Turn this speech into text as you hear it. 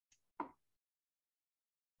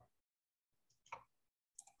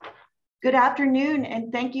Good afternoon,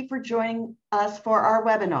 and thank you for joining us for our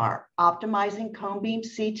webinar, Optimizing Cone Beam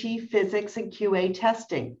CT Physics and QA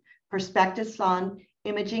Testing, Perspectives on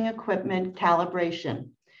Imaging Equipment Calibration.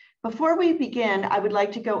 Before we begin, I would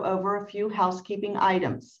like to go over a few housekeeping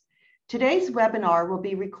items. Today's webinar will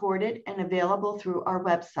be recorded and available through our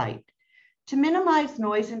website. To minimize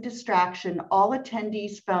noise and distraction, all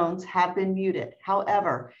attendees' phones have been muted.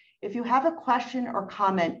 However, if you have a question or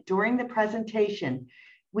comment during the presentation,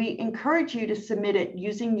 we encourage you to submit it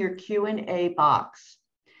using your Q&A box.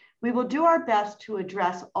 We will do our best to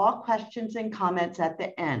address all questions and comments at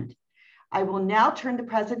the end. I will now turn the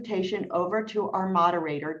presentation over to our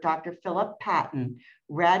moderator, Dr. Philip Patton,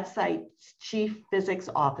 RadSite's Chief Physics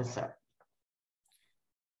Officer.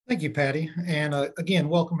 Thank you, Patty. And again,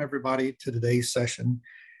 welcome everybody to today's session.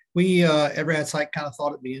 We at RadSite kind of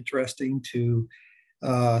thought it'd be interesting to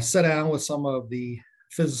sit down with some of the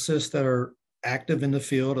physicists that are active in the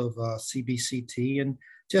field of CBCT and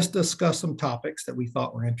just discuss some topics that we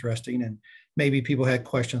thought were interesting and maybe people had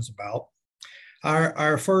questions about.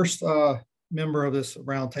 Our first member of this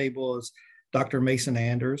roundtable is Dr. Mason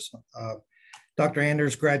Anders. Dr.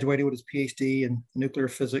 Anders graduated with his PhD in nuclear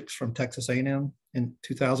physics from Texas A&M in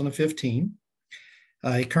 2015.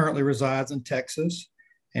 He currently resides in Texas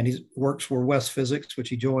and he works for West Physics, which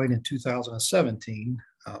he joined in 2017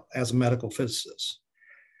 as a medical physicist.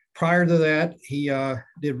 Prior to that, he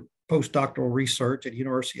did postdoctoral research at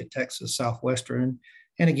University of Texas Southwestern,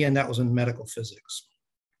 and again, that was in medical physics.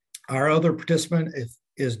 Our other participant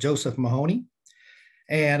is Joseph Mahoney,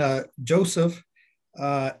 and Joseph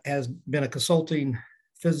has been a consulting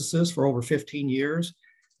physicist for over 15 years,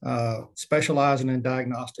 specializing in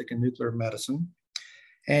diagnostic and nuclear medicine,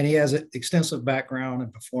 and he has an extensive background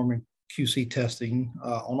in performing QC testing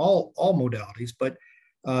on all modalities, but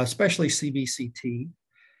especially CBCT.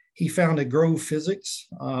 He founded Grove Physics,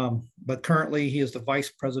 but currently he is the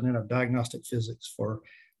Vice President of Diagnostic Physics for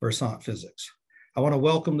Versant Physics. I want to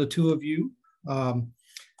welcome the two of you to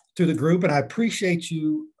the group, and I appreciate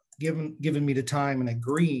you giving me the time and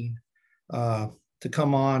agreeing to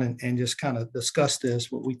come on and just kind of discuss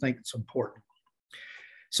this, what we think is important.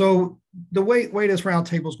 So the way this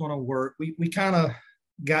roundtable is going to work, we kind of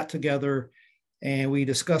got together and we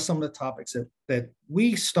discussed some of the topics that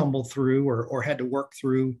we stumbled through or had to work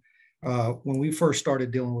through when we first started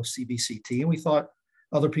dealing with CBCT. And we thought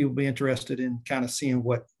other people would be interested in kind of seeing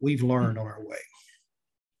what we've learned on our way.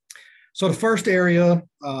 So the first area,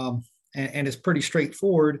 and it's pretty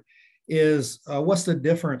straightforward, is what's the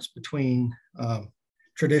difference between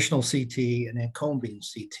traditional CT and then cone beam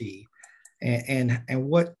CT, and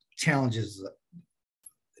what challenges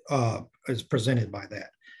is presented by that.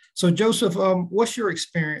 So Joseph, what's your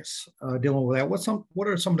experience dealing with that? What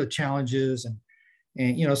are some of the challenges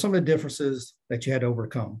and some of the differences that you had to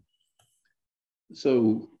overcome?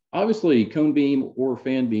 So obviously cone beam or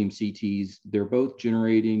fan beam CTs, they're both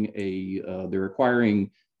generating they're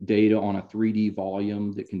acquiring data on a 3D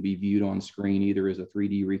volume that can be viewed on screen either as a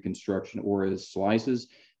 3D reconstruction or as slices.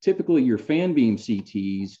 Typically your fan beam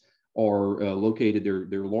CTs are located,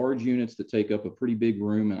 they're large units that take up a pretty big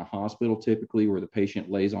room in a hospital, typically where the patient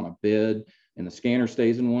lays on a bed and the scanner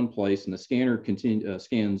stays in one place and the scanner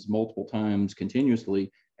scans multiple times continuously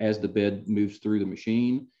as the bed moves through the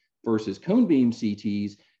machine, versus cone beam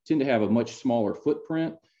CTs tend to have a much smaller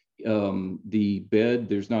footprint. The bed,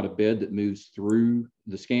 there's not a bed that moves through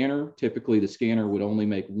the scanner. Typically the scanner would only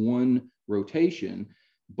make one rotation,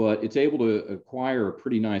 but it's able to acquire a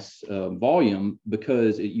pretty nice volume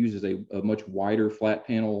because it uses a much wider flat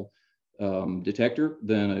panel detector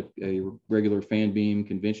than a regular fan beam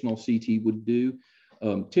conventional CT would do.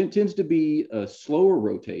 Tends to be a slower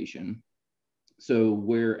rotation. So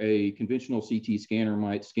where a conventional CT scanner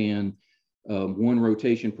might scan one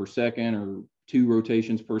rotation per second or two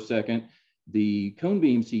rotations per second, the cone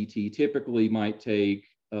beam CT typically might take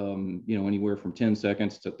anywhere from 10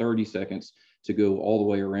 seconds to 30 seconds to go all the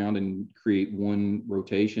way around and create one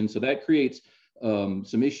rotation. So that creates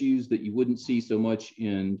some issues that you wouldn't see so much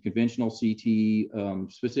in conventional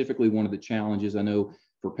CT. Specifically, one of the challenges I know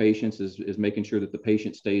for patients is making sure that the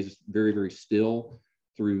patient stays very, very still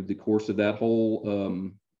through the course of that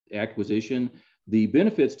whole acquisition. The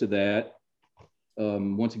benefits to that,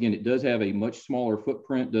 once again, it does have a much smaller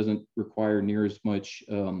footprint, doesn't require near as much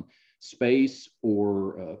space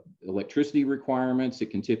or electricity requirements. It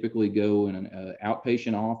can typically go in an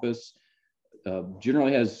outpatient office,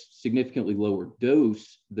 generally has significantly lower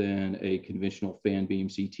dose than a conventional fan beam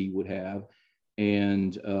CT would have,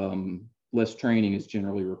 and less training is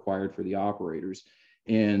generally required for the operators.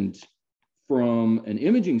 And from an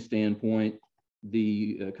imaging standpoint,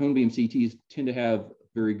 the cone beam CTs tend to have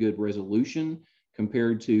very good resolution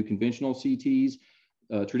compared to conventional CTs.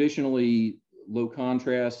 Traditionally, low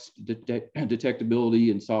contrast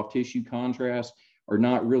detectability and soft tissue contrast are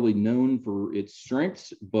not really known for its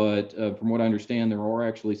strengths, but from what I understand, there are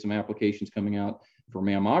actually some applications coming out for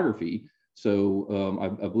mammography. So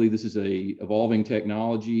I believe this is a evolving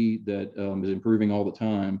technology that is improving all the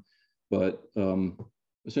time. But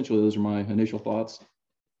essentially, those are my initial thoughts.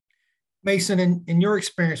 Mason, in your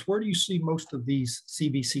experience, where do you see most of these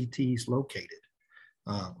CBCTs located?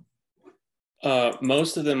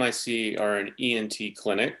 Most of them I see are in ENT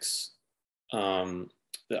clinics.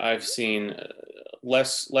 I've seen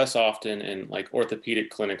less often in like orthopedic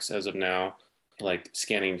clinics as of now, like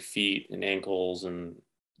scanning feet and ankles and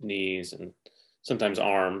knees and sometimes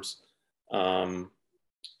arms.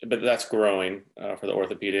 But that's growing for the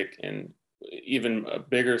orthopedic, and even a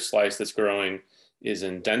bigger slice that's growing is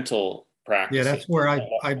in dental practice. Yeah, that's where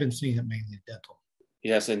I've been seeing it, mainly in dental.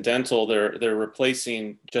 Yes, in dental, they're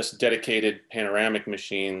replacing just dedicated panoramic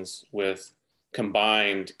machines with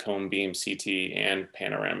combined cone beam CT and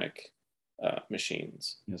panoramic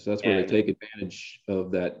machines. Yes, that's where they take advantage of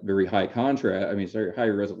that very high contrast. I mean, sorry,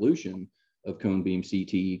 higher resolution of cone beam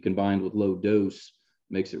CT combined with low dose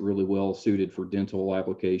makes it really well suited for dental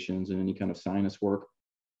applications and any kind of sinus work.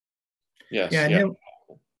 Yes. Yeah,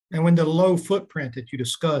 and when the low footprint that you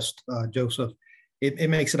discussed, Joseph, it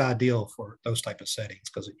makes it ideal for those type of settings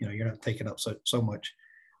because you're not taking up so much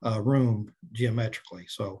room geometrically.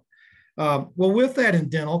 So, well, with that in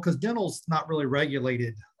dental, because dental's not really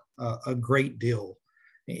regulated a great deal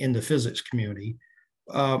in the physics community.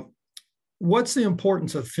 What's the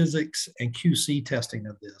importance of physics and QC testing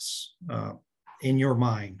of this in your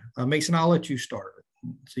mind? Mason, I'll let you start.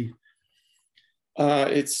 See.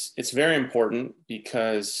 It's very important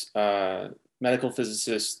because medical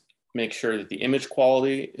physicists make sure that the image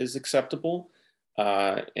quality is acceptable.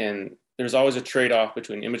 And there's always a trade-off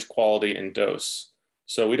between image quality and dose.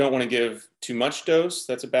 So we don't want to give too much dose,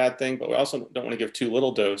 that's a bad thing, but we also don't want to give too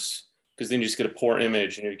little dose because then you just get a poor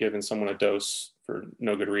image and you're giving someone a dose for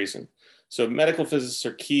no good reason. So medical physicists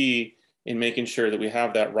are key in making sure that we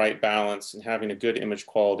have that right balance and having a good image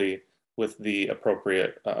quality with the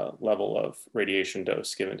appropriate level of radiation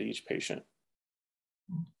dose given to each patient.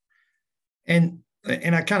 And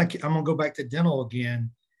I'm gonna go back to dental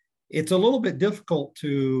again. It's a little bit difficult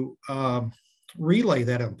to relay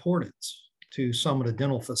that importance to some of the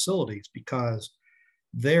dental facilities because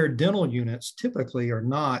their dental units typically are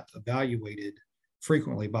not evaluated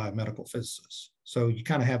frequently by a medical physicist. So you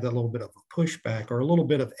kind of have that little bit of a pushback or a little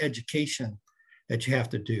bit of education that you have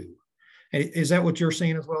to do. And is that what you're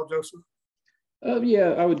seeing as well, Joseph? Yeah,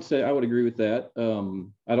 I would say I would agree with that.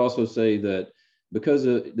 I'd also say that because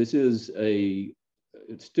this is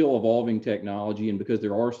it's still evolving technology, and because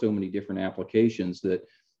there are so many different applications, that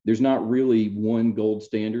there's not really one gold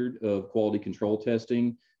standard of quality control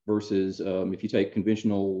testing versus if you take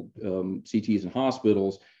conventional CTs in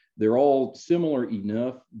hospitals, they're all similar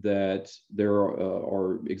enough that there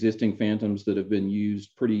are existing phantoms that have been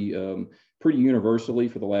used pretty universally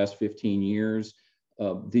for the last 15 years.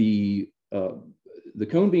 The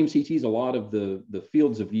cone beam CTs, a lot of the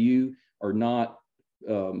fields of view are not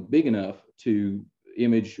big enough to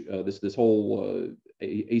image this whole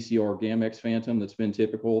ACR GAMX phantom that's been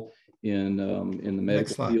typical in the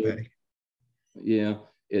medical field. Patty. Yeah,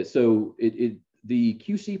 so the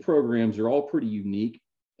QC programs are all pretty unique.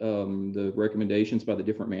 The recommendations by the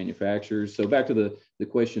different manufacturers. So back to the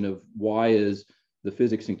question of why is the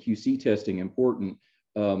physics and QC testing important?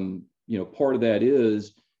 Part of that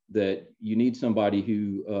is that you need somebody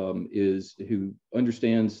who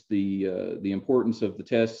understands the importance of the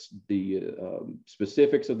tests, the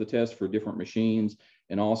specifics of the test for different machines,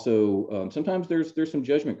 and also sometimes there's some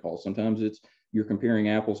judgment calls. Sometimes you're comparing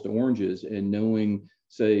apples to oranges and knowing,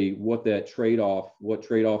 say, what trade-off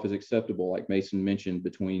is acceptable, like Mason mentioned,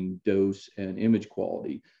 between dose and image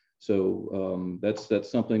quality. So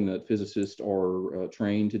that's something that physicists are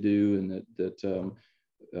trained to do, and that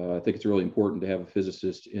I think it's really important to have a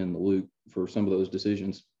physicist in the loop for some of those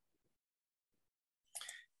decisions.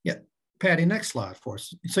 Yeah, Patty, next slide for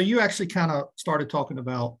us. So you actually kind of started talking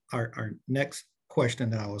about our next question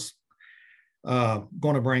that I was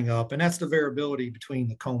going to bring up, and that's the variability between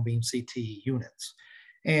the cone beam CT units.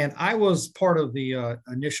 And I was part of the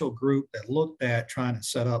initial group that looked at trying to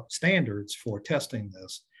set up standards for testing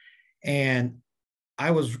this. And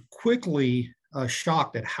I was quickly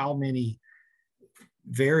shocked at how many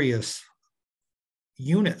various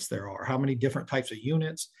units there are, how many different types of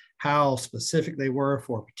units, how specific they were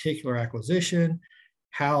for a particular acquisition,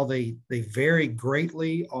 how they vary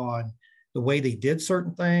greatly on the way they did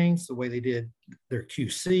certain things, the way they did their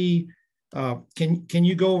QC. Can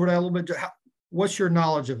you go over that a little bit? What's your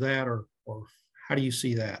knowledge of that, or how do you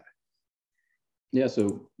see that? Yeah,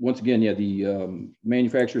 so once again, yeah, the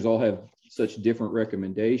manufacturers all have such different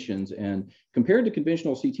recommendations, and compared to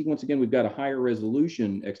conventional CT, once again, we've got a higher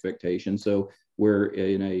resolution expectation. So where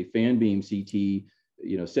in a fan beam CT,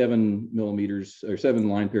 7 millimeters or 7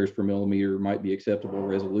 line pairs per millimeter might be acceptable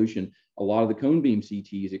resolution, a lot of the cone beam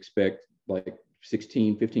CTs expect like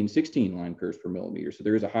 15, 16 line pairs per millimeter. So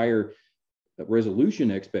there is a higher resolution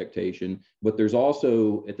expectation, but there's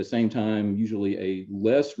also at the same time usually a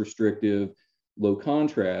less restrictive low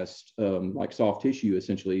contrast, like soft tissue,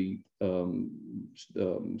 essentially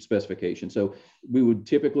specification. So we would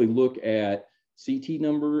typically look at CT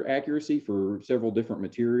number accuracy for several different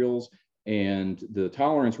materials, and the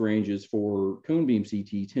tolerance ranges for cone beam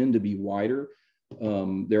CT tend to be wider.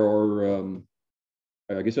 There are,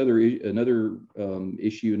 I guess, another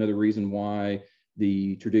issue, another reason why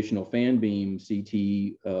the traditional fan beam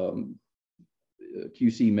CT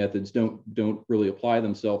QC methods don't really apply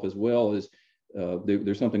themselves as well as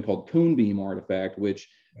there's something called cone beam artifact, which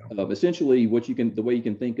essentially the way you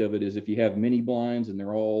can think of it is if you have mini blinds and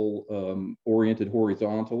they're all oriented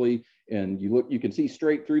horizontally, and you can see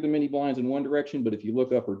straight through the mini blinds in one direction, but if you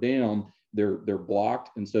look up or down, they're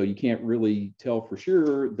blocked, and so you can't really tell for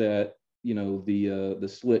sure that the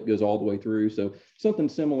slit goes all the way through. So something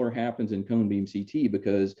similar happens in cone beam CT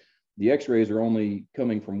because the X-rays are only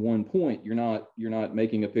coming from one point. You're not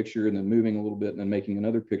making a picture and then moving a little bit and then making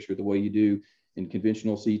another picture the way you do in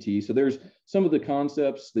conventional CT. So there's some of the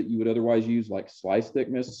concepts that you would otherwise use, like slice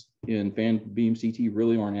thickness in fan beam CT,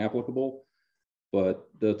 really aren't applicable, but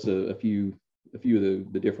that's a few of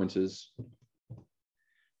the differences.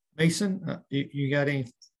 Mason, you got any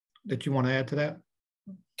that you want to add to that?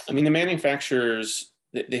 I mean, the manufacturers,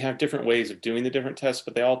 they have different ways of doing the different tests,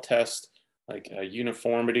 but they all test like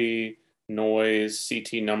uniformity, noise,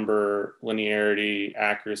 CT number, linearity,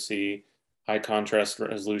 accuracy. High contrast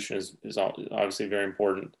resolution is obviously very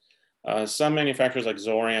important. Some manufacturers like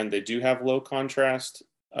Zoran, they do have low contrast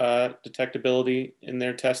detectability in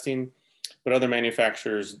their testing, but other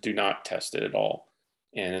manufacturers do not test it at all.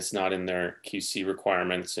 And it's not in their QC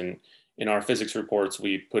requirements. And in our physics reports,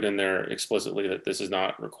 we put in there explicitly that this is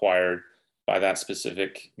not required by that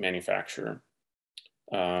specific manufacturer.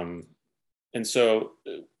 And so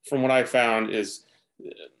from what I found is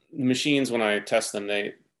machines, when I test them,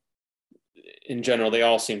 in general, they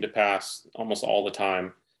all seem to pass almost all the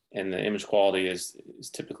time, and the image quality is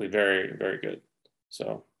typically very, very good.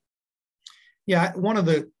 So, yeah, one of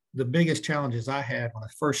the biggest challenges I had when I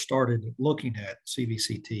first started looking at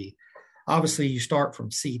CBCT, obviously you start from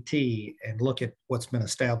CT and look at what's been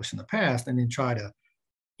established in the past, and then try to,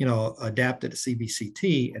 adapt it to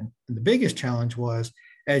CBCT. And the biggest challenge was,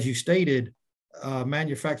 as you stated,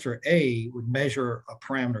 manufacturer A would measure a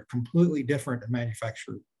parameter completely different than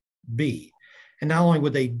manufacturer B. And not only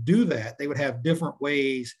would they do that, they would have different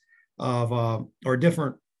ways of, or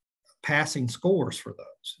different passing scores for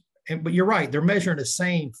those. But you're right, they're measuring the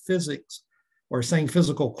same physics or same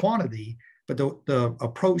physical quantity, but the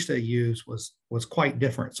approach they used was quite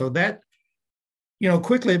different. So that,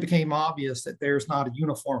 quickly it became obvious that there's not a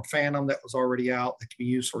uniform phantom that was already out that can be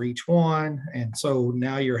used for each one. And so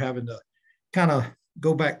now you're having to kind of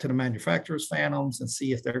go back to the manufacturer's phantoms and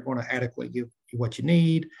see if they're going to adequately give you what you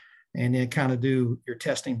need, and then kind of do your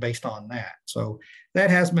testing based on that. So that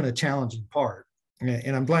has been a challenging part.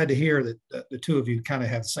 And I'm glad to hear that the two of you kind of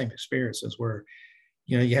have the same experiences where,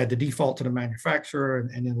 you had to default to the manufacturer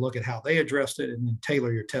and then look at how they addressed it and then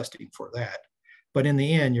tailor your testing for that. But in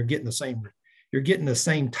the end, you're getting the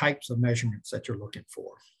same types of measurements that you're looking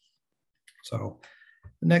for. So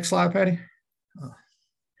next slide, Patty.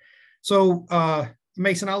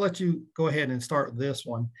 Mason, I'll let you go ahead and start with this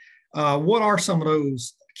one. What are some of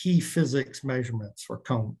those key physics measurements for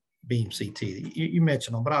cone beam CT? You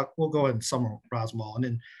mentioned them, but we'll go ahead and summarize them all. And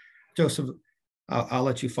then Joseph, I'll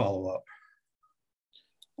let you follow up.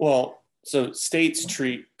 Well, so states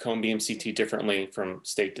treat cone beam CT differently from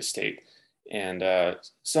state to state. And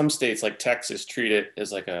some states like Texas treat it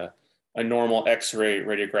as like a normal X-ray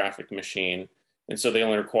radiographic machine. And so they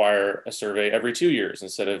only require a survey every 2 years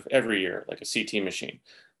instead of every year, like a CT machine.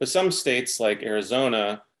 But some states like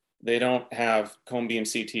Arizona, they don't have cone beam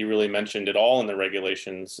CT really mentioned at all in the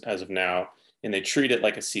regulations as of now, and they treat it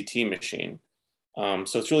like a CT machine.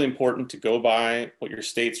 So it's really important to go by what your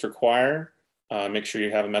states require. Make sure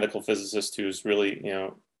you have a medical physicist who's really,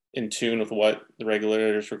 in tune with what the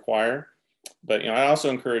regulators require. But I also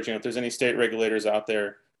encourage, if there's any state regulators out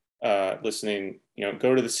there listening,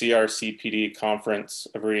 go to the CRCPD Conference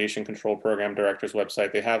of Radiation Control Program Directors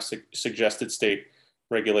website. They have suggested state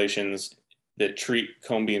regulations that treat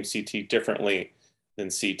cone beam CT differently than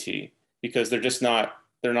CT, because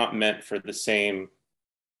they're not meant for the same,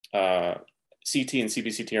 CT and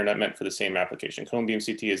CBCT are not meant for the same application. Cone beam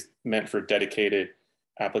CT is meant for dedicated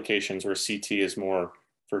applications, where CT is more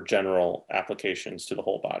for general applications to the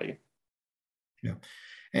whole body. Yeah.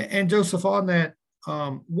 And Joseph, on that,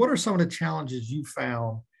 what are some of the challenges you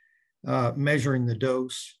found measuring the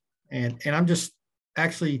dose? And I'm just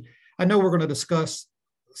actually, I know we're going to discuss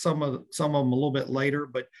some of them a little bit later,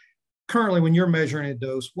 but currently when you're measuring a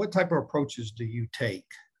dose, what type of approaches do you take?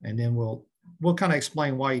 And then we'll kind of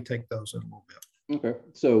explain why you take those in a little bit. Okay,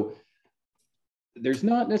 so there's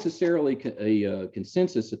not necessarily a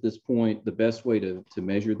consensus at this point, the best way to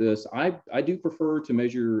measure this. I do prefer to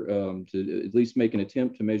measure, to at least make an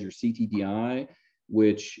attempt to measure CTDI,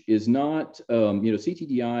 which is not,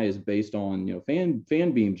 CTDI is based on,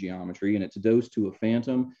 fan beam geometry, and it's dosed to a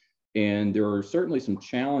phantom. And there are certainly some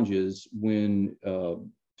challenges when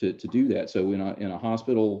to do that. So in a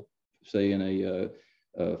hospital, say in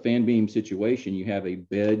a fan beam situation, you have a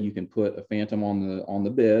bed, you can put a phantom on the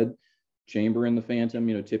bed, chamber in the phantom.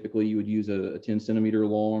 Typically you would use a 10 centimeter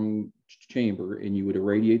long chamber, and you would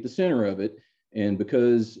irradiate the center of it. And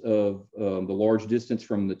because of the large distance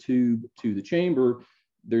from the tube to the chamber,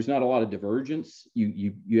 there's not a lot of divergence.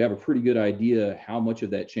 You have a pretty good idea how much of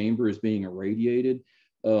that chamber is being irradiated.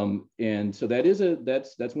 And so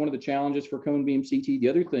that's one of the challenges for cone beam CT. The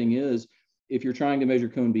other thing is, if you're trying to measure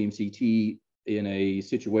cone beam CT in a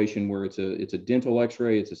situation where it's a dental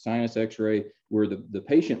X-ray, it's a sinus X-ray, where the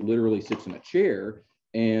patient literally sits in a chair,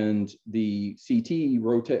 and the CT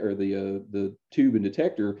rotate, or the tube and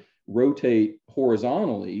detector rotate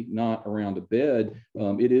horizontally, not around a bed.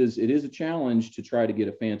 It is a challenge to try to get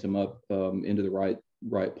a phantom up into the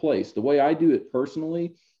right place. The way I do it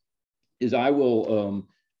personally is I will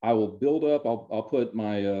build up. I'll put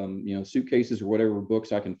my suitcases or whatever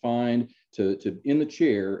books I can find to in the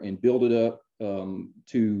chair, and build it up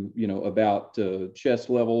to about chest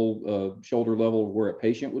level, shoulder level, where a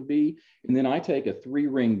patient would be. And then I take a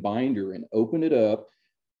 3-ring binder and open it up,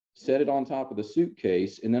 set it on top of the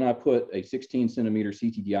suitcase, and then I put a 16 centimeter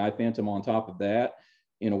CTDI phantom on top of that,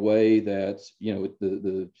 in a way that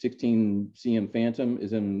the 16 cm phantom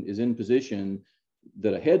is in position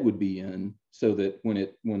that a head would be in, so that when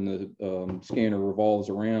the scanner revolves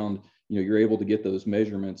around, you're able to get those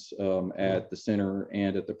measurements at the center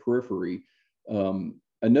and at the periphery.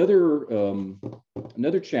 Another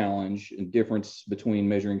challenge and difference between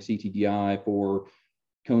measuring CTDI for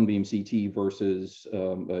cone beam CT versus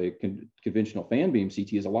a conventional fan beam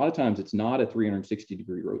CT is, a lot of times it's not a 360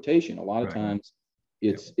 degree rotation. A lot of times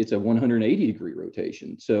it's a 180 degree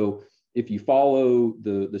rotation. So if you follow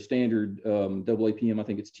the standard AAPM, I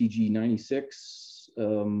think it's TG96,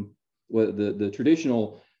 the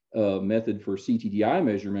traditional method for CTDI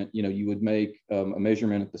measurement, you would make a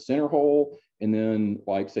measurement at the center hole, and then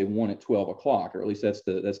say one at 12 o'clock, or at least that's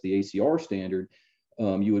the ACR standard.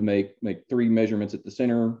 You would make 3 measurements at the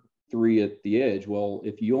center, 3 at the edge. Well,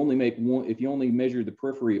 if you only measure the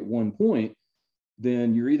periphery at one point,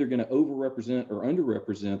 then you're either going to overrepresent or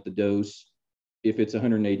underrepresent the dose if it's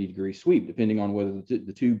 180 degree sweep, depending on whether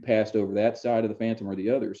the tube passed over that side of the phantom or the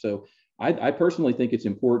other. So I personally think it's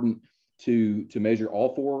important to measure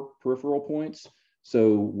all 4 peripheral points.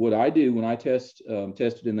 So what I do when I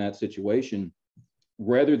tested in that situation,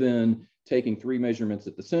 rather than taking 3 measurements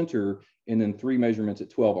at the center and then 3 measurements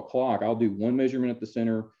at 12 o'clock, I'll do 1 measurement at the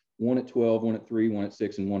center, 1 at 12, 1 at 3, 1 at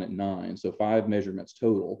 6, and 1 at 9. So 5 measurements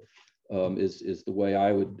total is the way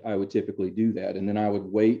I would typically do that. And then I would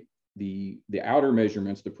weight the outer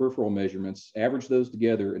measurements, the peripheral measurements, average those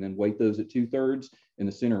together, and then weight those at 2/3 and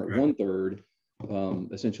the center at 1/3.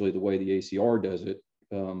 Essentially the way the ACR does it,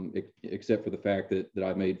 except for the fact that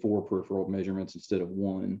I made 4 peripheral measurements instead of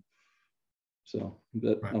 1. So I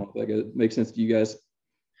don't know if that makes sense to you guys.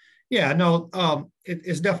 Yeah, no,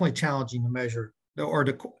 it's definitely challenging to measure, or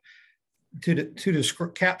to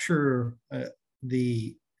capture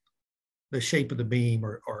the shape of the beam,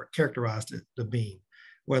 or characterize the beam,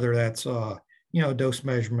 whether that's dose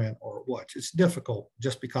measurement or what. It's difficult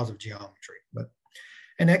just because of geometry.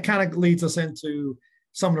 And that kind of leads us into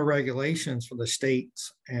some of the regulations for the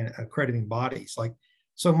states and accrediting bodies.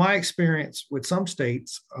 So my experience with some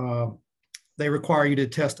states, they require you to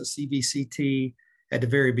test a CBCT at the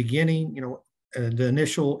very beginning, the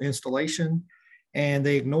initial installation, and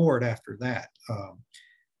they ignore it after that.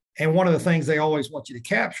 And one of the things they always want you to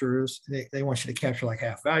capture is they want you to capture like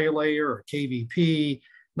half value layer or KVP.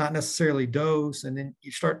 not necessarily dose. And then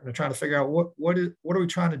you start to try to figure out what are we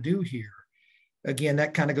trying to do here? Again,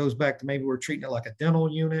 that kind of goes back to maybe we're treating it like a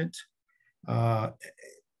dental unit.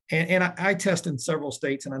 And I test in several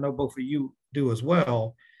states, and I know both of you do as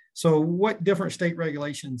well. So what different state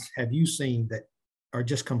regulations have you seen that are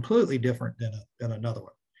just completely different than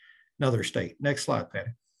another state? Next slide,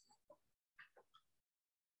 Patty.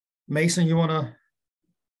 Mason, you want to?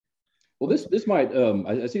 Well, this might,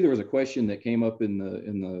 I see there was a question that came up in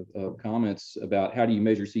the comments about how do you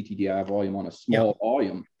measure CTDI volume on a small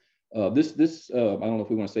volume. I don't know if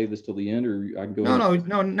we want to save this till the end, or I can go.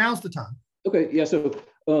 No, now's the time. Okay, yeah. So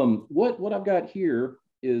what I've got here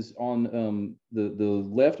is on the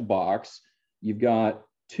left box, you've got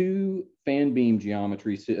two fan beam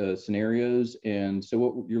geometry scenarios, and so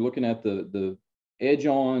what you're looking at the edge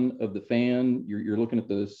on of the fan, you're looking at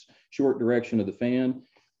the short direction of the fan.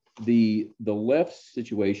 The left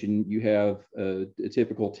situation, you have a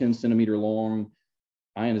typical 10 centimeter long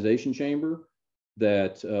ionization chamber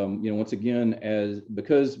that once again,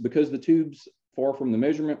 because the tube's far from the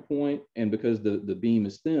measurement point and because the beam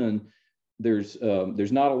is thin, there's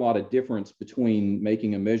not a lot of difference between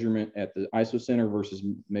making a measurement at the isocenter versus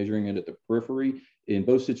measuring it at the periphery. In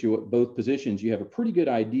both positions, you have a pretty good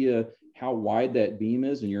idea how wide that beam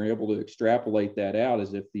is, and you're able to extrapolate that out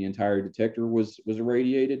as if the entire detector was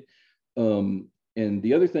irradiated. And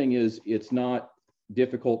the other thing is, it's not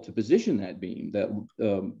difficult to position that beam.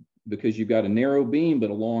 Because you've got a narrow beam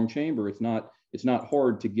but a long chamber, it's not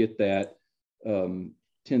hard to get that 10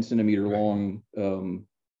 centimeter long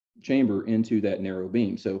chamber into that narrow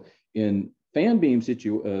beam. So in fan beam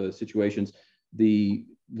situations, the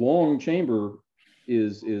long chamber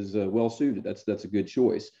is well suited. That's a good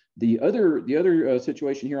choice. The other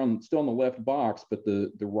situation here still on the left box, but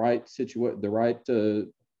the right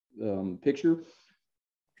picture,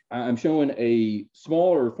 I'm showing a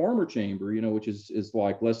smaller farmer chamber, which is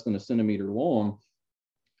like less than a centimeter long,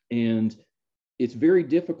 and it's very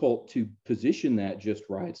difficult to position that just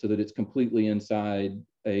right so that it's completely inside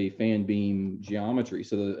a fan beam geometry.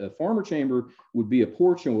 So a farmer chamber would be a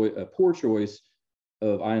poor choice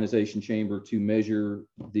of ionization chamber to measure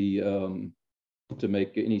to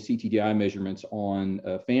make any CTDI measurements on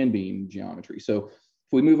fan beam geometry. So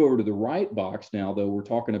if we move over to the right box now, though, we're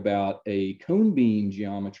talking about a cone beam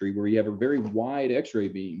geometry where you have a very wide X-ray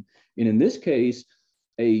beam. And in this case,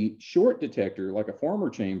 a short detector like a farmer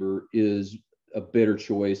chamber is a better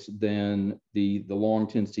choice than the long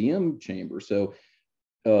 10 cm chamber. So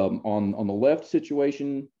on the left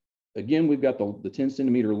situation, again, we've got the 10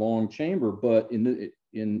 centimeter long chamber, but in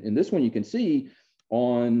this one, you can see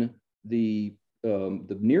on the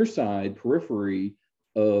near side periphery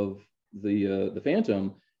of the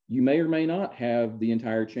Phantom, you may or may not have the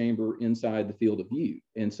entire chamber inside the field of view.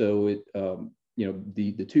 And so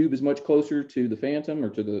the tube is much closer to the Phantom or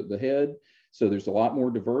to the head. So there's a lot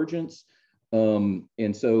more divergence.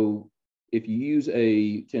 And so if you use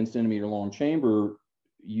a 10 centimeter long chamber,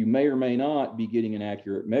 you may or may not be getting an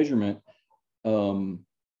accurate measurement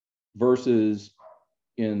versus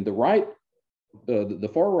in the right,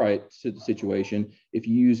 the far right situation, if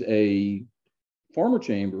you use a farmer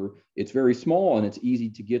chamber, it's very small and it's easy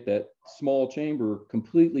to get that small chamber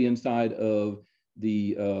completely inside of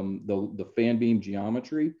the fan beam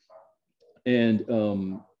geometry. And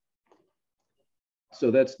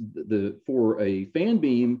so that's for a fan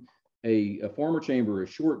beam, a farmer chamber, a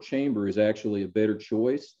short chamber is actually a better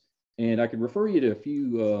choice. And I could refer you to a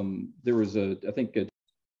few, there was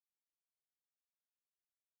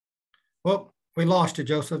Well, we lost you,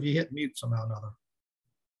 Joseph. You hit mute somehow or another.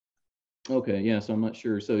 Okay, yeah, so I'm not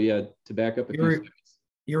sure. So yeah, to back up,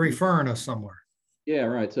 you're referring us somewhere. Yeah,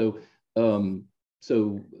 right. So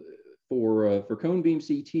for cone beam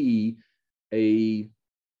CT, a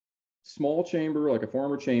small chamber like a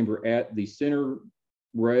farmer chamber at the center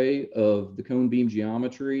ray of the cone beam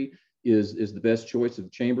geometry is the best choice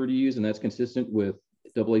of chamber to use, and that's consistent with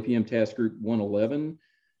AAPM task group 111.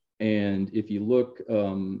 And if you look,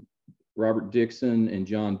 Robert Dixon and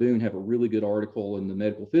John Boone have a really good article in the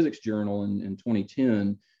Medical Physics Journal in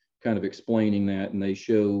 2010, kind of explaining that, and they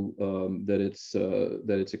show that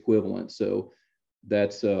it's equivalent. So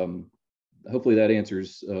that's hopefully that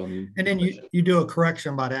answers. And then you do a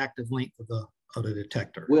correction by the active length of the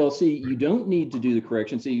detector. Well, see, you don't need to do the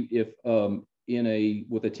correction. See, if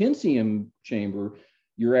with a 10 cm chamber,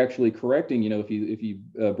 you're actually correcting. If you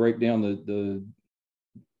break down the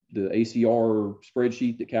ACR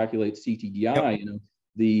spreadsheet that calculates CTDI,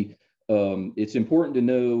 yep. It's important to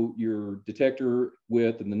know your detector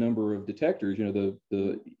width and the number of detectors,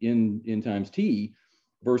 the N times T,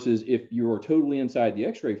 versus if you are totally inside the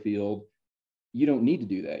X-ray field, you don't need to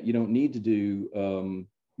do that. You don't need to do,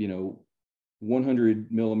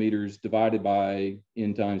 100 millimeters divided by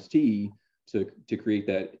N times T to create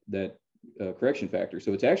that correction factor.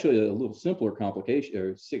 So it's actually a little simpler complication,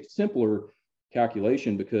 or simpler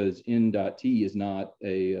calculation, because N dot T is not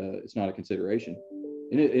it's not a consideration.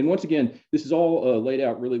 And once again, this is all laid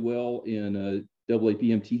out really well in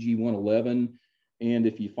AAPM TG 111. And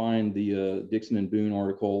if you find the Dixon and Boone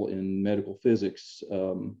article in Medical Physics,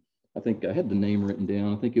 I think I had the name written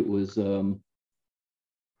down. I think it was, cone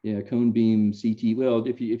beam CT. Well,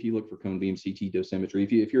 if you look for cone beam CT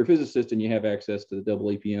dosimetry, if you're a physicist and you have access to the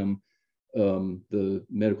AAPM, the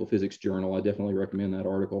Medical Physics Journal, I definitely recommend that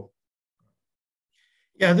article.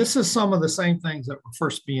 Yeah, this is some of the same things that were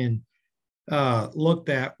first being looked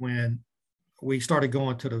at when we started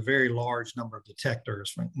going to the very large number of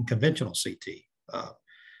detectors in conventional CT,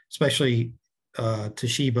 especially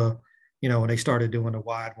Toshiba, when they started doing a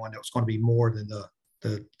wide one that was going to be more than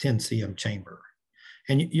the 10 cm chamber.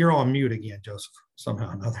 And you're on mute again, Joseph, somehow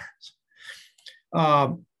or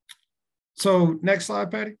another. So next slide,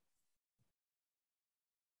 Patty.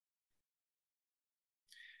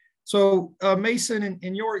 So Mason,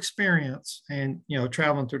 in your experience and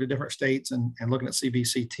traveling through the different states and looking at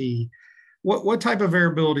CBCT, what type of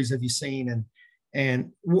variabilities have you seen,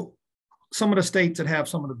 and some of the states that have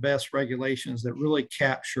some of the best regulations that really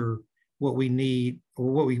capture what we need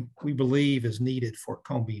or what we believe is needed for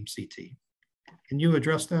cone beam CT? Can you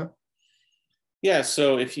address that? Yeah,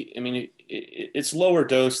 so it's lower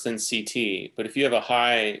dose than CT, but if you have a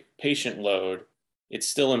high patient load, it's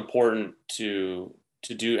still important to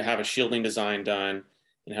have a shielding design done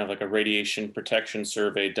and have like a radiation protection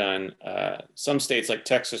survey done. Some states like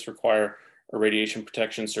Texas require a radiation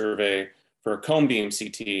protection survey for a cone beam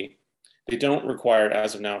CT. They don't require it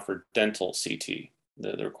as of now for dental CT.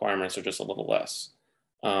 The requirements are just a little less.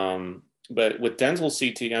 But with dental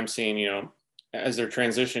CT, I'm seeing, as they're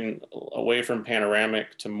transitioning away from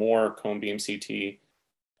panoramic to more cone beam CT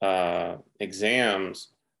exams,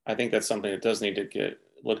 I think that's something that does need to get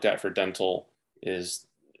looked at for dental, is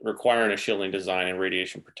requiring a shielding design and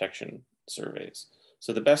radiation protection surveys.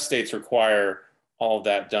 So the best states require all of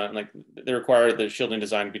that done. Like, they require the shielding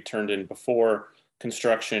design to be turned in before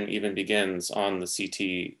construction even begins on the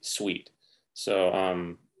CT suite.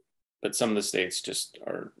 So, but some of the states just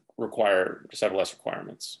have less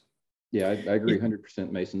requirements. Yeah, I agree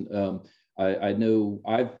 100%, Mason. I know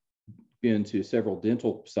I've been to several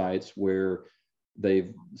dental sites where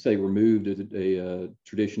they've, say, removed a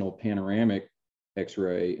traditional panoramic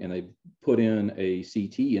X-ray and they put in a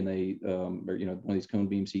CT, and they, one of these cone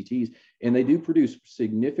beam CTs, and they do produce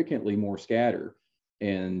significantly more scatter.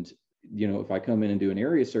 And if I come in and do an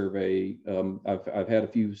area survey, I've had a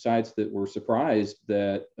few sites that were surprised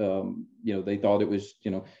that they thought it was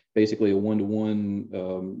basically a one-to-one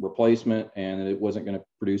replacement, and it wasn't going to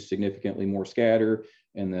produce significantly more scatter,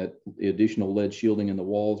 and that the additional lead shielding in the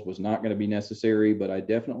walls was not going to be necessary. But I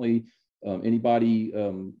definitely, anybody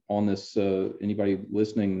on this, anybody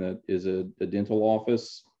listening that is a dental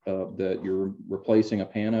office, that you're replacing a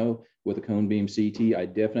pano with a cone beam CT, I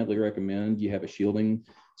definitely recommend you have a shielding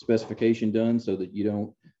specification done, so that you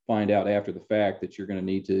don't find out after the fact that you're going to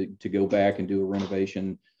need to go back and do a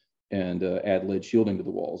renovation and add lead shielding to the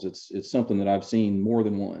walls. It's something that I've seen more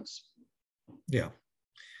than once. Yeah,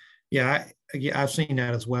 I've seen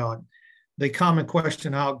that as well. The common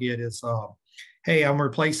question I'll get is, hey, I'm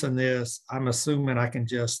replacing this. I'm assuming I can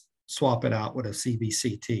just swap it out with a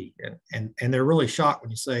CBCT. And they're really shocked when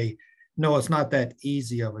you say, no, it's not that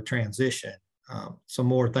easy of a transition. Some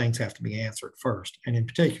more things have to be answered first. And in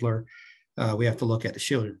particular, we have to look at the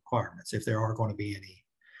shielding requirements, if there are going to be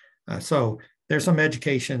any. So there's some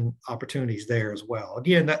education opportunities there as well.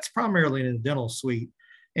 Again, that's primarily in the dental suite.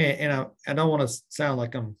 And I don't want to sound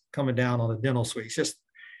like I'm coming down on the dental suite. It's just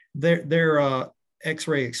their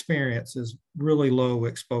X-ray experience is really low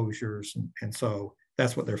exposures. And so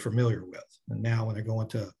that's what they're familiar with. And now when they're going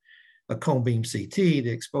to a cone beam CT, the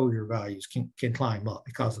exposure values can climb up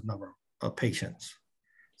because of the number of patients.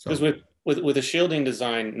 Because with a shielding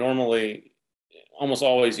design, normally, almost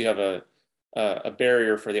always you have a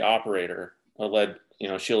barrier for the operator, a lead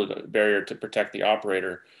shielded barrier to protect the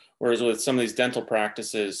operator. Whereas with some of these dental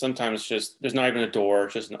practices, sometimes there's not even a door,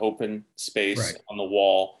 it's just an open space on the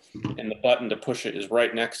wall, and the button to push it is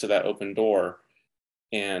right next to that open door.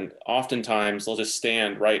 And oftentimes they'll just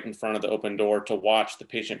stand right in front of the open door to watch the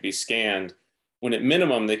patient be scanned, when at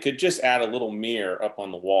minimum they could just add a little mirror up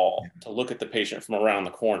on the wall to look at the patient from around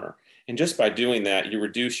the corner. And just by doing that, you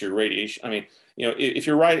reduce your radiation. I mean, if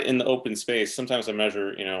you're right in the open space, sometimes I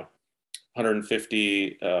measure,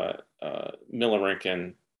 150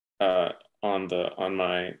 milliroentgen on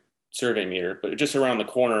my survey meter, but just around the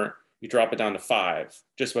corner, you drop it down to 5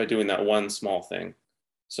 just by doing that one small thing.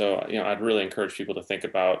 So, you know, I'd really encourage people to think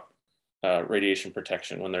about radiation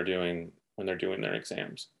protection when they're doing their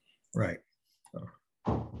exams. Right.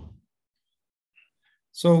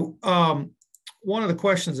 So one of the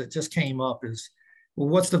questions that just came up is, well,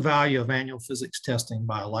 what's the value of annual physics testing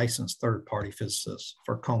by a licensed third-party physicist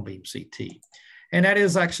for cone beam CT? And that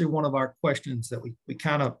is actually one of our questions that we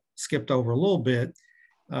kind of skipped over a little bit.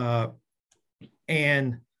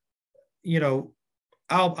 And, you know,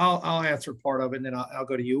 I'll answer part of it and then I'll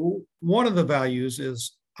go to you. One of the values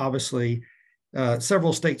is obviously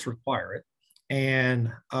several states require it.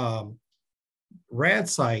 And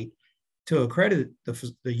RadSite, to accredit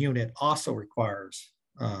the unit, also requires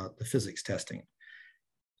the physics testing.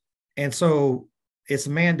 And so it's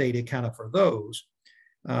mandated kind of for those.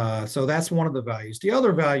 So that's one of the values. The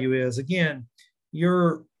other value is, again,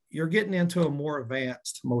 you're getting into a more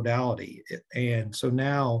advanced modality. And so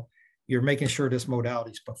now you're making sure this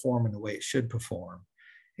modality is performing the way it should perform.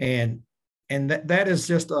 And that is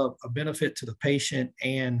just a benefit to the patient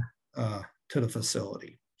and to the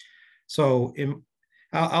facility. So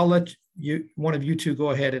I'll let one of you two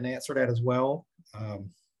go ahead and answer that as well.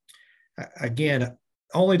 Again,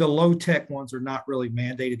 only the low-tech ones are not really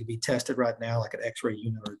mandated to be tested right now, like an X-ray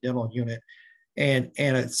unit or a dental unit. And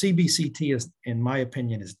a CBCT is, in my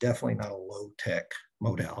opinion, is definitely not a low-tech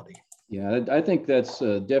modality. Yeah, I think that's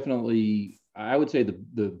definitely, I would say,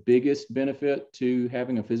 the biggest benefit to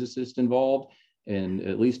having a physicist involved, and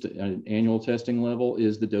at least at an annual testing level,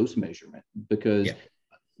 is the dose measurement. Because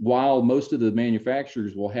while most of the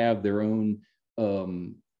manufacturers will have their own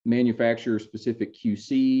manufacturer-specific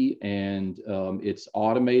QC, and it's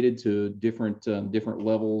automated to different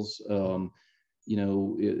levels. You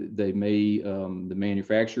know, they may the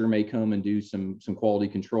manufacturer may come and do some quality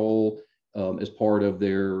control as part of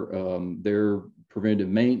their preventive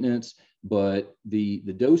maintenance. But the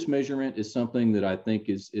dose measurement is something that I think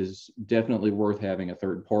is definitely worth having a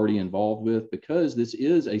third party involved with, because this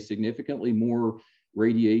is a significantly more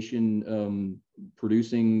radiation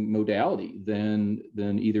producing modality than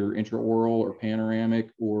either intraoral or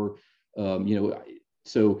panoramic or you know.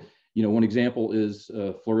 So, you know, one example is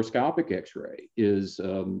fluoroscopic X-ray. Is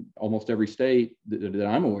almost every state that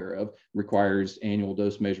I'm aware of requires annual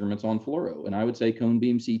dose measurements on fluoro, and I would say cone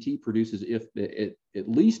beam CT produces at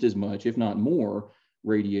least as much, if not more,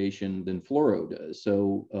 radiation than fluoro does.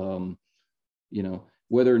 So you know,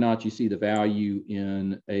 whether or not you see the value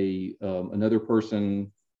in another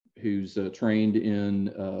person who's trained in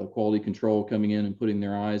quality control coming in and putting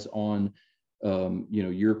their eyes on you know,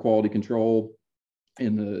 your quality control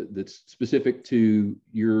and that's specific to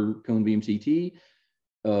your cone beam CT,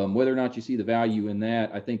 whether or not you see the value in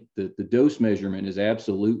that, I think that the dose measurement is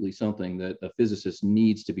absolutely something that a physicist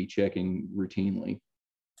needs to be checking routinely.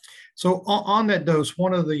 So on that dose,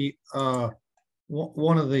 one of the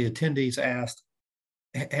attendees asked,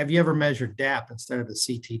 have you ever measured DAP instead of the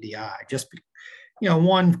CTDI? Just, you know,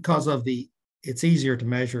 one, because of it's easier to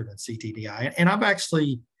measure than CTDI. And I've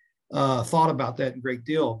actually thought about that a great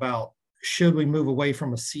deal, about should we move away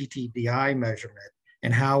from a CTDI measurement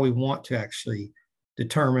and how we want to actually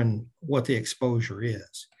determine what the exposure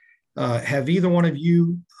is. Have either one of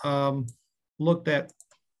you looked at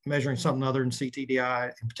measuring something other than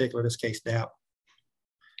CTDI, in particular, this case, DAP?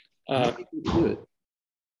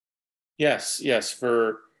 Yes.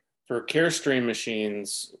 For CareStream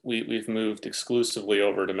machines, we've moved exclusively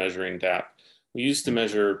over to measuring DAP. We used to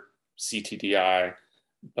measure CTDI,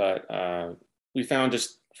 but we found,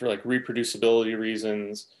 just for like reproducibility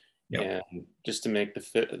reasons, and just to make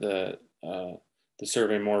the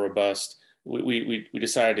survey more robust, we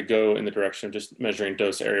decided to go in the direction of just measuring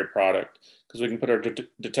dose area product, because we can put our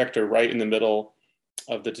detector right in the middle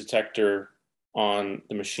of the detector on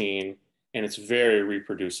the machine, and it's very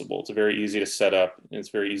reproducible. It's very easy to set up, and it's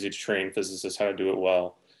very easy to train physicists how to do it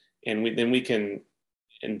well. And the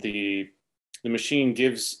machine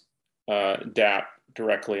gives DAP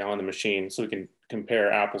directly on the machine, so we can compare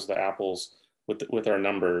apples to apples with our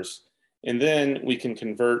numbers. And then we can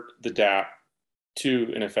convert the DAP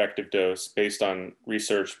to an effective dose based on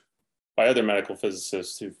research by other medical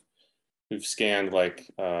physicists who've scanned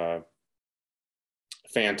like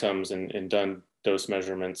phantoms and done dose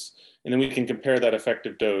measurements. And then we can compare that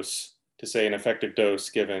effective dose to, say, an effective dose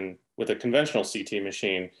given with a conventional CT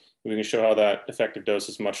machine. We can show how that effective dose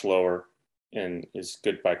is much lower and is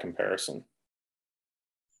good by comparison.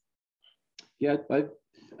 Yeah, I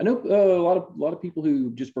know a lot of people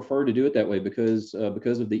who just prefer to do it that way because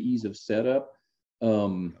of the ease of setup.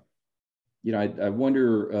 You know, I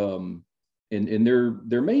wonder And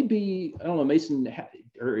there may be, I don't know, Mason,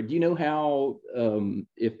 or do you know how,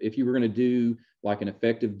 if you were going to do like an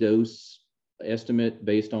effective dose estimate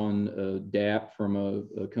based on DAP from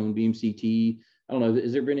a cone beam CT? I don't know.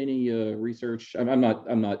 Has there been any research? I'm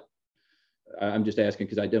just asking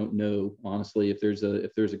because I don't know, honestly, if there's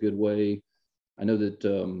a good way. I know that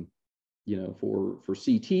for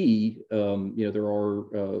CT, there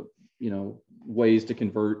are ways to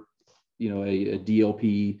convert a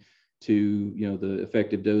DLP to the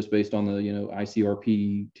effective dose based on the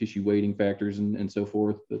ICRP, tissue weighting factors, and so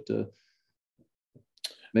forth. But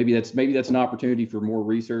maybe that's an opportunity for more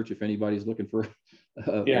research if anybody's looking for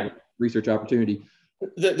a research opportunity.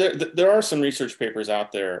 There are some research papers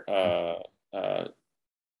out there that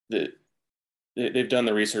they've done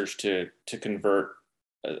the research to convert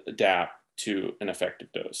a DAP to an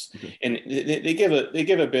effective dose, and they give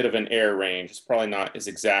a bit of an error range. It's probably not as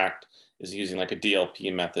exact as using like a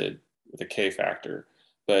DLP method with a K factor,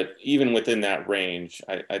 but even within that range,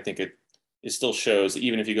 I think it still shows that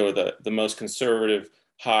even if you go with the most conservative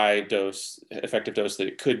high dose effective dose that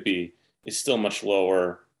it could be, is still much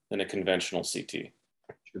lower than a conventional CT.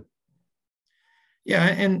 Sure. Yeah,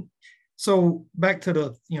 and so back to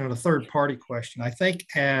the third party question, I think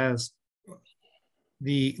as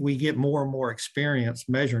we get more and more experience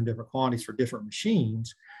measuring different quantities for different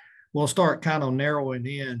machines, we'll start kind of narrowing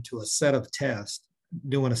in to a set of tests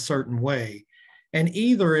doing a certain way. And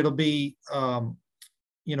either it'll be,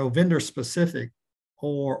 vendor specific,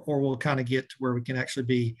 or we'll kind of get to where we can actually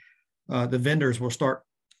be, the vendors will start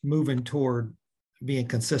moving toward being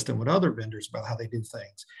consistent with other vendors about how they do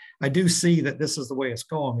things. I do see that this is the way it's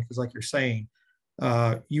going because like you're saying,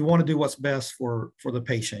 you want to do what's best for the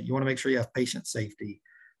patient. You want to make sure you have patient safety.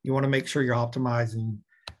 You want to make sure you're optimizing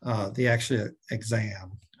the actual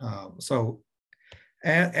exam. So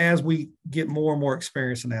as we get more and more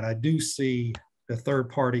experience in that, I do see the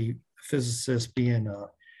third-party physicist being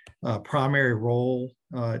a primary role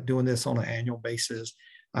doing this on an annual basis.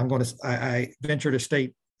 I venture to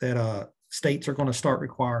state that states are going to start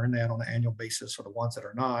requiring that on an annual basis for the ones that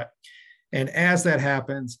are not. And as that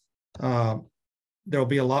happens, there'll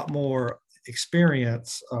be a lot more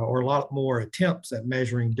experience or a lot more attempts at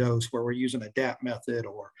measuring dose where we're using a DAP method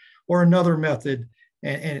or another method,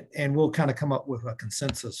 and we'll kind of come up with a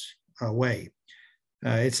consensus way.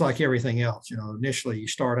 It's like everything else, initially you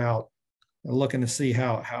start out looking to see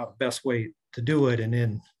how the best way to do it, and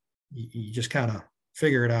then you just kind of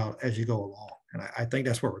figure it out as you go along. And I think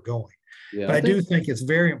that's where we're going. Yeah, but I do think it's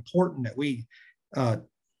very important that we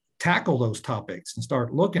tackle those topics and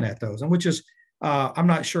start looking at those, and which is, I'm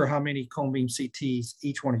not sure how many cone beam CTs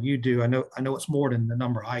each one of you do. I know it's more than the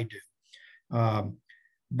number I do.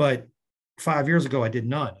 But 5 years ago, I did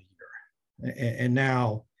none a year. And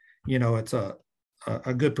now, it's a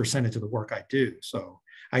good percentage of the work I do. So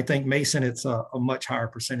I think, Mason, it's a much higher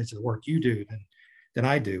percentage of the work you do than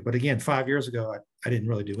I do. But again, 5 years ago, I didn't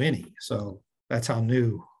really do any. So that's how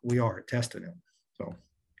new we are at testing them. So.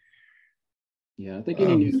 Yeah, I think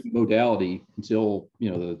any new modality, until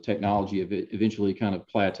the technology of it eventually kind of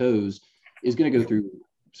plateaus, is going to go through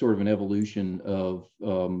sort of an evolution of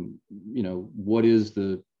what is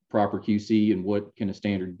the proper QC and what can a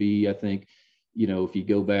standard be. I think if you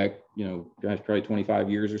go back probably 25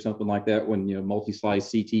 years or something like that, when multi-slice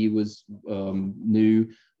CT was new,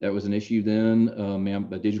 that was an issue then.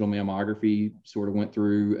 A digital mammography sort of went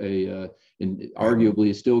through and arguably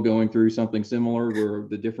is still going through something similar, where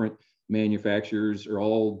the different manufacturers are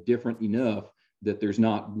all different enough that there's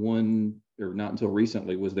not one, or not until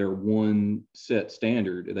recently was there one set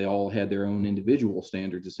standard. They all had their own individual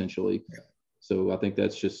standards essentially. Yeah. So I think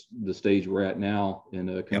that's just the stage we're at now in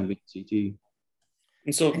cone beam CT.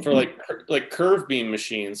 And so for like curve beam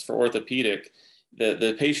machines for orthopedic,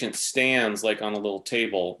 the patient stands like on a little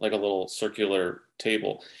table, like a little circular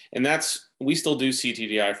table. And we still do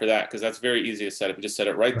CTDI for that because that's very easy to set up. You just set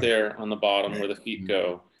it right there on the bottom where the feet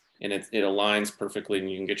go, and it aligns perfectly,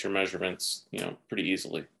 and you can get your measurements, pretty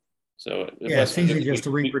easily. So it's easy just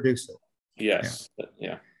to reproduce it. Yes.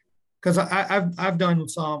 Yeah. Because I've done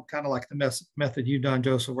some kind of like the method you've done,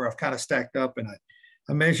 Joseph, where I've kind of stacked up and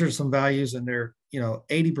I measured some values, and they're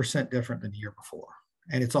 80% different than the year before,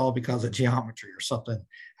 and it's all because of geometry or something.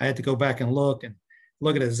 I had to go back and look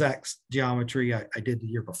at exact geometry I did the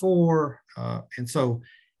year before, and so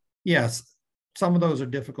yes, some of those are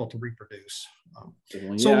difficult to reproduce.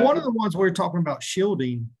 So one of the ones we're talking about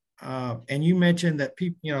shielding, and you mentioned that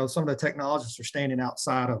people, some of the technologists are standing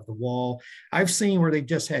outside of the wall. I've seen where they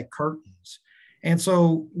just had curtains, and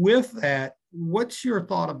so with that, what's your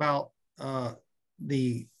thought about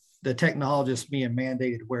the technologists being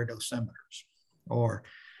mandated to wear dosimeters, or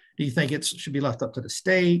Do you think it should be left up to the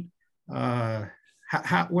state?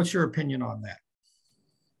 What's your opinion on that?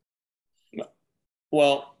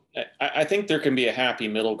 Well, I think there can be a happy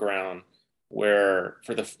middle ground where,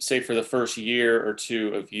 for the first year or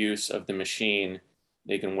two of use of the machine,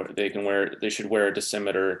 they should wear a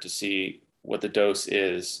dosimeter to see what the dose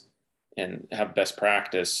is and have best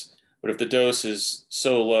practice. But if the dose is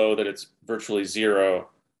so low that it's virtually zero,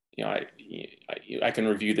 I can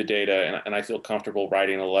review the data and I feel comfortable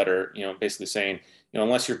writing a letter, basically saying,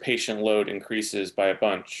 unless your patient load increases by a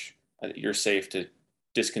bunch, you're safe to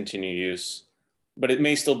discontinue use. But it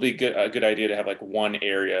may still be a good idea to have like one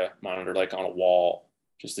area monitor, like on a wall,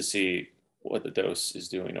 just to see what the dose is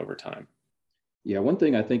doing over time. Yeah, one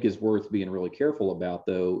thing I think is worth being really careful about,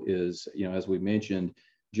 though, is, as we mentioned,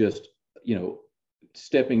 just,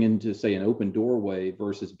 stepping into, say, an open doorway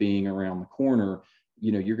versus being around the corner.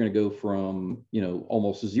 You're going to go from,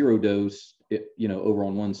 almost zero dose, over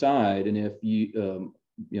on one side. And if you,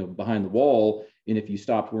 behind the wall, and if you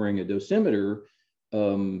stopped wearing a dosimeter,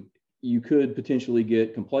 you could potentially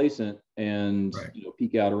get complacent and right.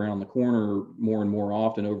 Peek out around the corner more and more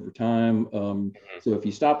often over time. So if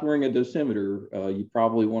you stop wearing a dosimeter, you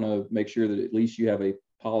probably want to make sure that at least you have a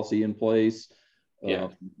policy in place. Yeah.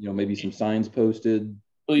 Maybe some signs posted.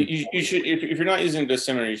 Well, you should, if you're not using a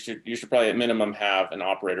dosimeter, you should probably at minimum have an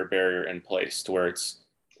operator barrier in place to where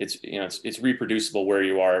it's reproducible where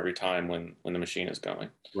you are every time when the machine is going.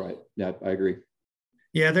 Right. Yeah, I agree.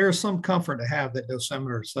 Yeah, there is some comfort to have that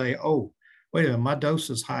dosimeter say, oh, wait a minute, my dose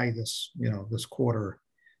is high this quarter.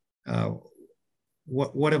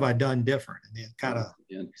 What have I done different? And then kind of,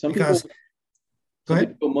 some people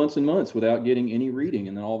go months and months without getting any reading,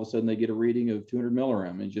 and then all of a sudden they get a reading of 200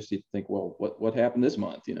 milligram, and just you think, well, what happened this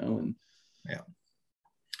month? And yeah.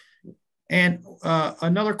 And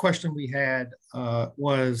another question we had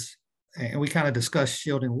was, and we kind of discussed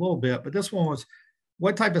shielding a little bit, but this one was,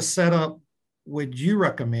 what type of setup would you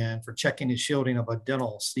recommend for checking the shielding of a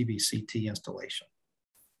dental CBCT installation?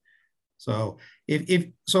 So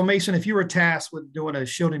Mason, if you were tasked with doing a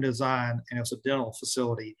shielding design and it's a dental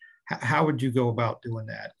facility, how would you go about doing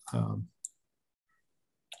that?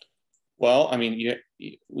 Well, I mean,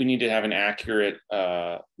 we need to have an accurate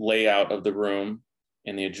layout of the room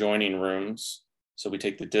and the adjoining rooms. So we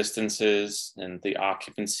take the distances and the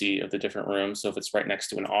occupancy of the different rooms. So if it's right next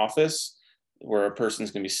to an office where a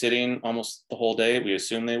person's going to be sitting almost the whole day, we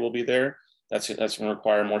assume they will be there. That's going to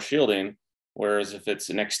require more shielding. Whereas if it's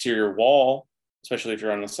an exterior wall, especially if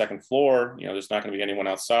you're on the second floor, there's not going to be anyone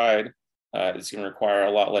outside. It's going to require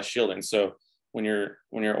a lot less shielding. So when you're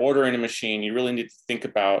ordering a machine, you really need to think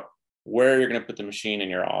about where you're going to put the machine in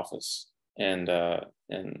your office. And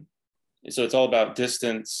so it's all about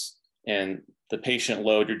distance and the patient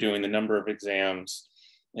load you're doing, the number of exams,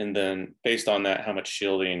 and then based on that, how much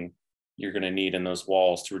shielding you're going to need in those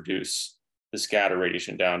walls to reduce the scatter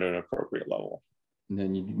radiation down to an appropriate level. And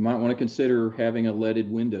then you might want to consider having a leaded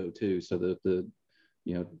window too, so that the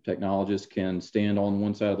technologist can stand on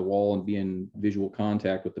one side of the wall and be in visual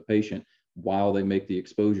contact with the patient while they make the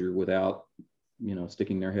exposure without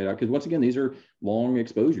sticking their head out. Because once again, these are long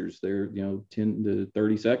exposures. They're 10 to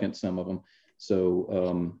 30 seconds, some of them.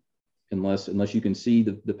 So unless you can see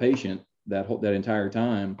the patient that entire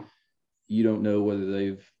time, you don't know whether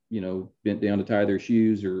they've bent down to tie their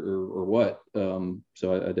shoes or what.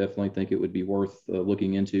 So I definitely think it would be worth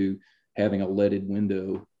looking into having a leaded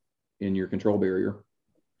window in your control barrier.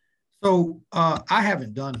 So I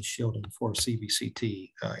haven't done a shielding for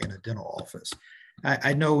CBCT in a dental office.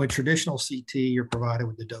 I know in traditional CT, you're provided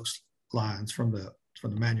with the dose lines from the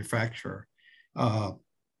manufacturer.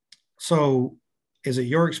 So is it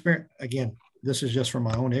your experience? Again, this is just from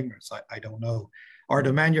my own ignorance. I don't know. Are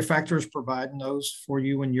the manufacturers providing those for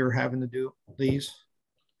you when you're having to do these?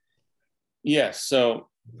 Yes. So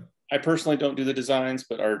I personally don't do the designs,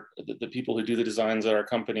 but the people who do the designs at our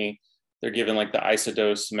company, they're given like the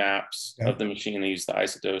isodose maps of the machine. They use the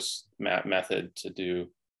isodose map method to do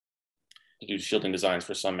shielding designs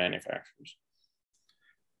for some manufacturers.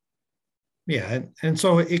 Yeah, and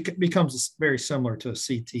so it becomes very similar to a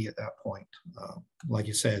CT at that point. Like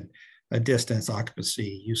you said, a distance,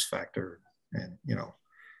 occupancy, use factor, and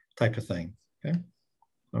type of thing. Okay.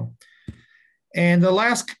 So, and the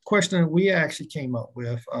last question that we actually came up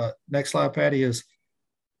with, next slide, Patty, is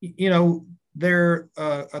there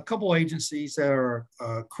are a couple agencies that are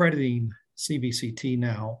accrediting CBCT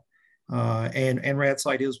now, and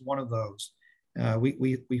RadSite is one of those.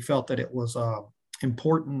 We felt that it was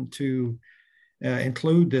important to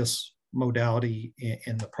include this modality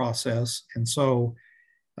in the process, and so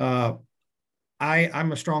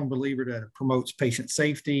I'm a strong believer that it promotes patient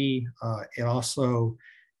safety. It also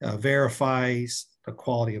verifies the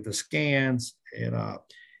quality of the scans.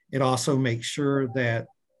 It also makes sure that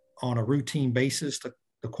on a routine basis,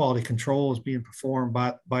 the quality control is being performed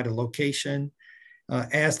by the location.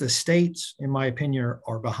 As the states, in my opinion,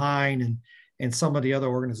 are behind, and some of the other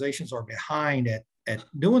organizations are behind at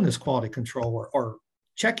doing this quality control or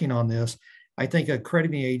checking on this, I think a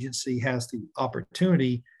accrediting agency has the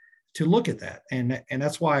opportunity to look at that. And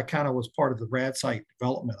that's why I kind of was part of the RadSite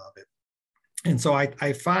development of it. And so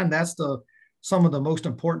I find that's some of the most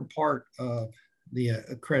important part of the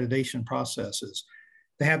accreditation process is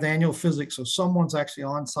to have the annual physics. So someone's actually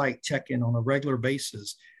on site checking on a regular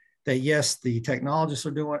basis that yes, the technologists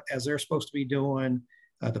are doing as they're supposed to be doing,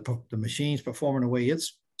 the machine's performing the way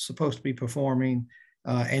it's supposed to be performing,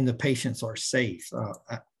 and the patients are safe.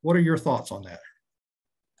 What are your thoughts on that?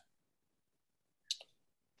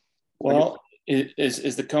 Well,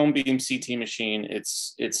 is the cone beam CT machine,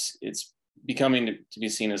 it's becoming to be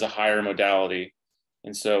seen as a higher modality.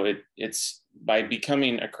 And so it's by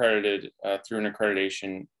becoming accredited through an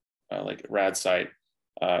accreditation like RadSite,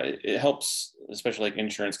 it helps, especially like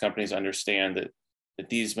insurance companies, understand that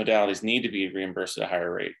these modalities need to be reimbursed at a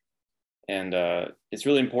higher rate. And it's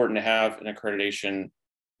really important to have an accreditation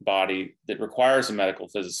body that requires a medical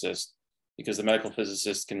physicist, because the medical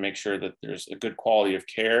physicist can make sure that there's a good quality of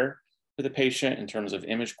care for the patient in terms of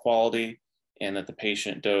image quality, and that the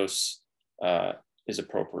patient dose is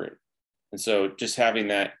appropriate. And so just having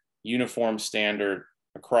that uniform standard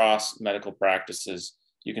across medical practices,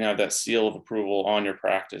 you can have that seal of approval on your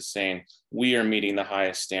practice saying, we are meeting the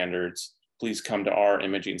highest standards. Please come to our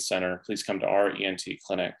imaging center. Please come to our ENT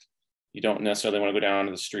clinic. You don't necessarily want to go down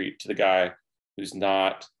to the street to the guy who's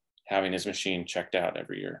not having his machine checked out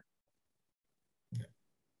every year.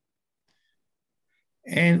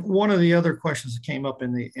 And one of the other questions that came up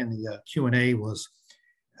in the Q&A was,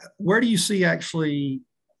 where do you see actually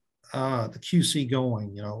the QC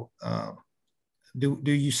going? You know,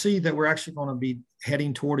 do you see that we're actually going to be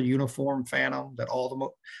heading toward a uniform phantom that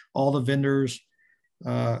all the vendors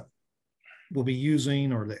will be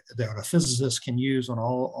using, or that a physicist can use on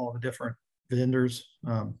all the different vendors?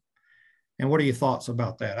 And what are your thoughts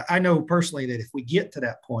about that? I know personally that if we get to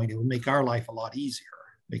that point, it would make our life a lot easier,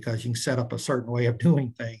 because you can set up a certain way of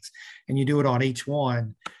doing things and you do it on each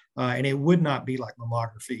one. And it would not be like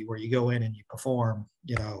mammography where you go in and you perform,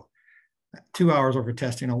 2 hours over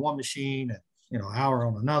testing on one machine and, an hour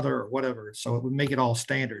on another or whatever. So it would make it all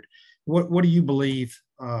standard. What do you believe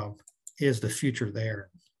is the future there?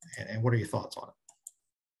 And what are your thoughts on it?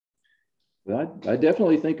 Well, I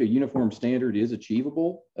definitely think a uniform standard is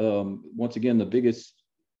achievable. Once again, the biggest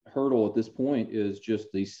hurdle at this point is just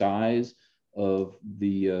the size of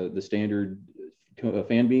the standard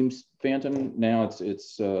fan beams phantom. Now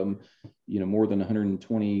it's more than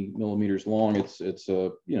 120 millimeters long. It's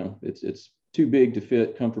too big to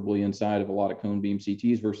fit comfortably inside of a lot of cone beam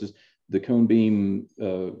CTs versus the cone beam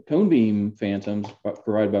phantoms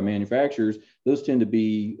provided by manufacturers. Those tend to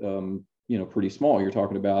be pretty small. You're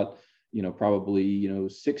talking about probably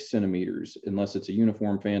 6 centimeters, unless it's a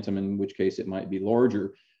uniform phantom, in which case it might be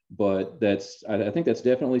larger. But I think that's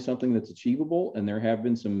definitely something that's achievable. And there have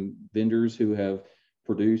been some vendors who have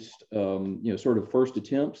produced, sort of first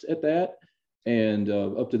attempts at that. And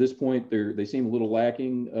up to this point, they seem a little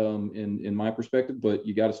lacking in my perspective, but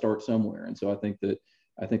you got to start somewhere. And so I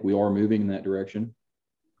think we are moving in that direction.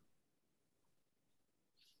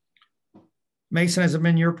 Mason, has it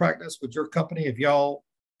been your practice with your company? Have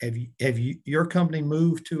your company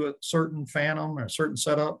moved to a certain phantom or a certain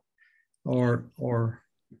setup, or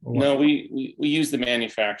no? We use the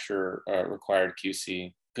manufacturer required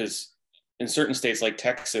QC, because in certain states like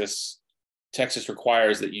Texas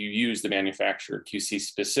requires that you use the manufacturer QC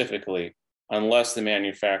specifically, unless the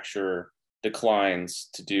manufacturer declines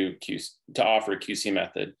to offer a QC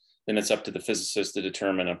method. Then it's up to the physicist to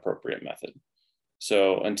determine an appropriate method.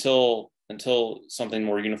 So until something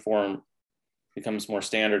more uniform becomes more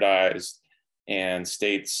standardized and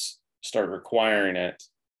states start requiring it,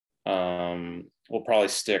 we'll probably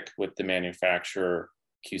stick with the manufacturer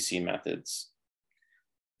QC methods.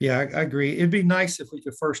 Yeah, I agree. It'd be nice if we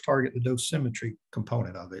could first target the dosimetry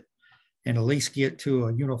component of it and at least get to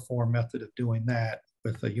a uniform method of doing that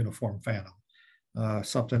with a uniform phantom,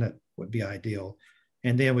 something that would be ideal.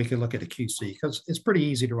 And then we could look at a QC, because it's pretty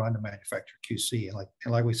easy to run the manufacturer QC.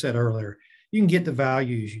 And like we said earlier, you can get the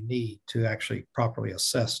values you need to actually properly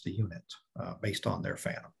assess the unit based on their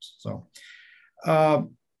phantoms. So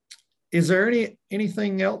is there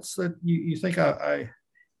anything else that you think I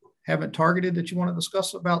haven't targeted that you want to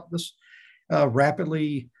discuss about this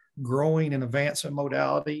rapidly growing and advancing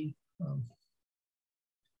modality?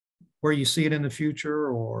 where you see it in the future,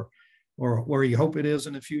 or where you hope it is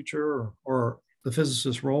in the future, or the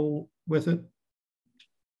physicist's role with it?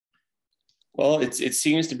 Well, it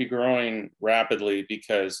seems to be growing rapidly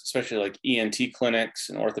because especially like ENT clinics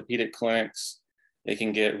and orthopedic clinics, they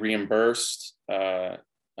can get reimbursed to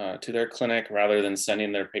their clinic rather than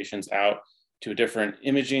sending their patients out to a different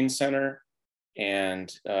imaging center.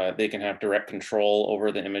 And they can have direct control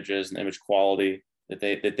over the images and image quality that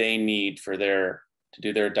they need for to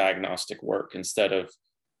do their diagnostic work instead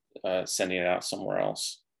of sending it out somewhere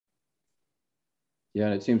else. Yeah,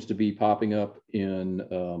 and it seems to be popping up in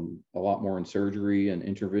a lot more in surgery and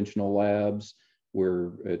interventional labs,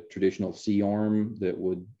 where a traditional C-arm that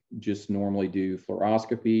would just normally do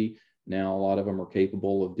fluoroscopy, now a lot of them are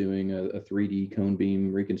capable of doing a 3D cone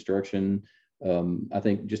beam reconstruction. I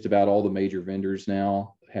think just about all the major vendors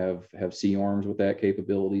now have C-arms with that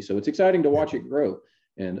capability. So it's exciting to watch it grow.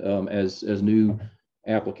 And as new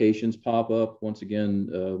applications pop up, once again,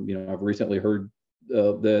 I've recently heard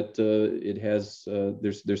that it has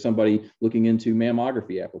there's somebody looking into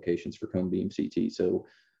mammography applications for cone beam CT. So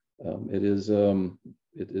it is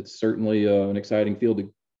it's certainly an exciting field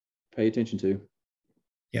to pay attention to.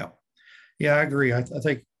 Yeah, I agree. I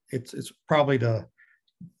think it's probably the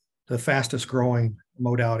fastest growing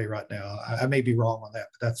modality right now. I may be wrong on that,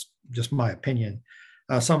 but that's just my opinion.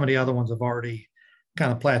 Some of the other ones have already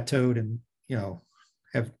kind of plateaued, and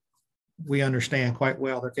we understand quite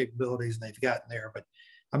well their capabilities and they've gotten there, but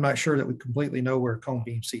I'm not sure that we completely know where cone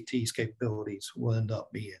beam CT's capabilities will end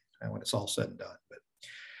up being when it's all said and done. But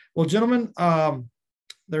well, gentlemen,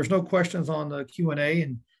 there's no questions on the Q&A,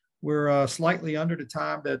 and we're slightly under the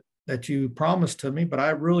time that you promised to me, but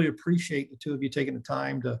I really appreciate the two of you taking the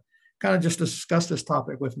time to kind of just discuss this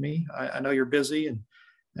topic with me. I know you're busy,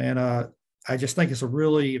 and I just think it's a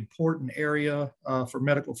really important area for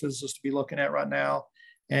medical physicists to be looking at right now.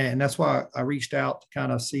 And that's why I reached out to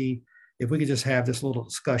kind of see if we could just have this little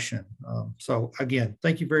discussion. So again,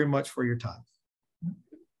 thank you very much for your time.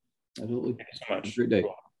 Absolutely. Thank you so much. Great day.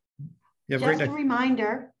 Just a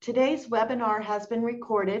reminder, today's webinar has been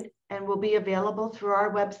recorded and will be available through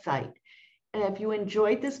our website. And if you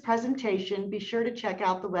enjoyed this presentation, be sure to check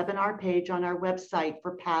out the webinar page on our website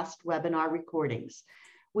for past webinar recordings.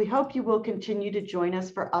 We hope you will continue to join us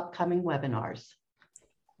for upcoming webinars.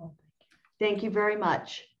 Thank you very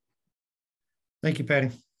much. Thank you, Patty.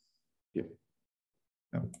 Yeah.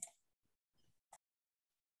 Go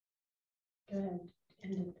ahead.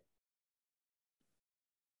 End it.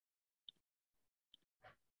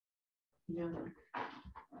 Yeah.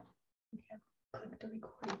 Okay. Click the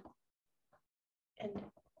recording. End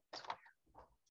it.